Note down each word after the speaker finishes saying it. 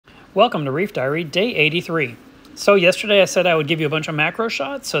Welcome to Reef Diary, day 83. So yesterday I said I would give you a bunch of macro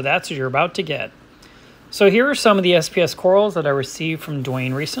shots, so that's what you're about to get. So here are some of the SPS corals that I received from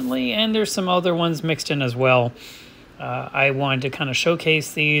Dwayne recently, and there's some other ones mixed in as well. I wanted to kind of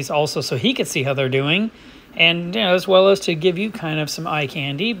showcase these also so he could see how they're doing, and as well as to give you kind of some eye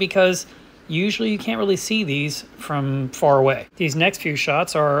candy, because usually you can't really see these from far away. These next few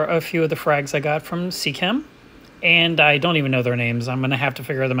shots are a few of the frags I got from Seachem. And I don't even know their names. I'm going to have to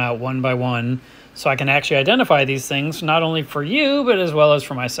figure them out one by one so I can actually identify these things, not only for you, but as well as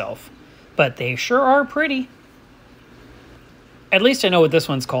for myself. But they sure are pretty. At least I know what this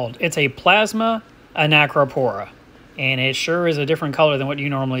one's called. It's a Plasma Anacropora, and it sure is a different color than what you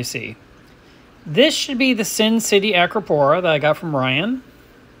normally see. This should be the Sin City Acropora that I got from Ryan.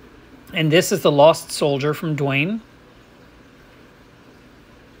 And this is the Lost Soldier from Dwayne.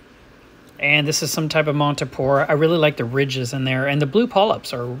 And this is some type of Montipora. I really like the ridges in there. And the blue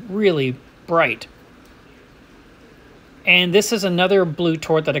polyps are really bright. And this is another blue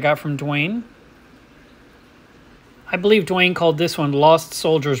tort that I got from Dwayne. I believe Dwayne called this one Lost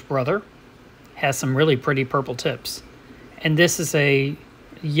Soldier's Brother. Has some really pretty purple tips. And this is a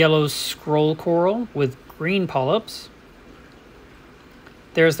yellow scroll coral with green polyps.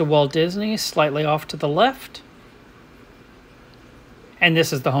 There's the Walt Disney slightly off to the left. And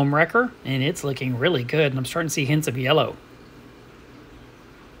this is the Home Wrecker, and it's looking really good, and I'm starting to see hints of yellow.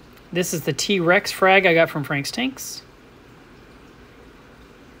 This is the T-Rex frag I got from Frank's Tanks.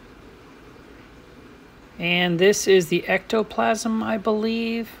 And this is the Ectoplasm, I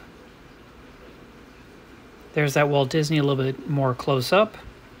believe. There's that Walt Disney a little bit more close up.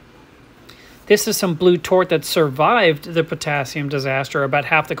 This is some blue tort that survived the potassium disaster. About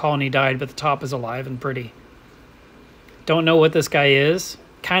half the colony died, but the top is alive and pretty. Don't know what this guy is.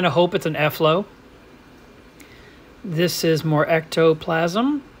 Kind of hope it's an Efflo. This is more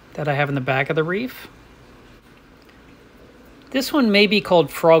ectoplasm that I have in the back of the reef. This one may be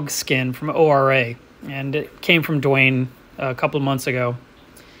called Frog Skin from ORA, and it came from Dwayne a couple of months ago.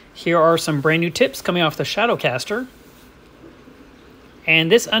 Here are some brand new tips coming off the Shadowcaster.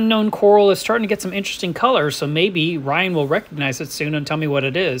 And this unknown coral is starting to get some interesting colors, so maybe Ryan will recognize it soon and tell me what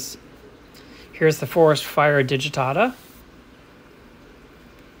it is. Here's the Forest Fire Digitata.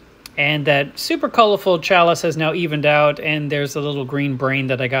 And that super colorful chalice has now evened out, and there's a little green brain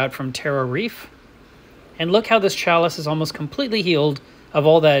that I got from Terra Reef. And look how this chalice is almost completely healed of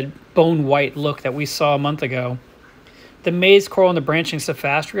all that bone white look that we saw a month ago. The maze coral and the branching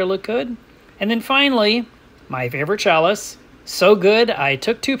Cephastria look good. And then finally, my favorite chalice. So good, I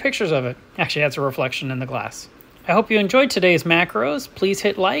took 2 pictures of it. Actually, that's a reflection in the glass. I hope you enjoyed today's macros. Please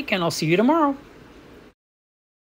hit like, and I'll see you tomorrow.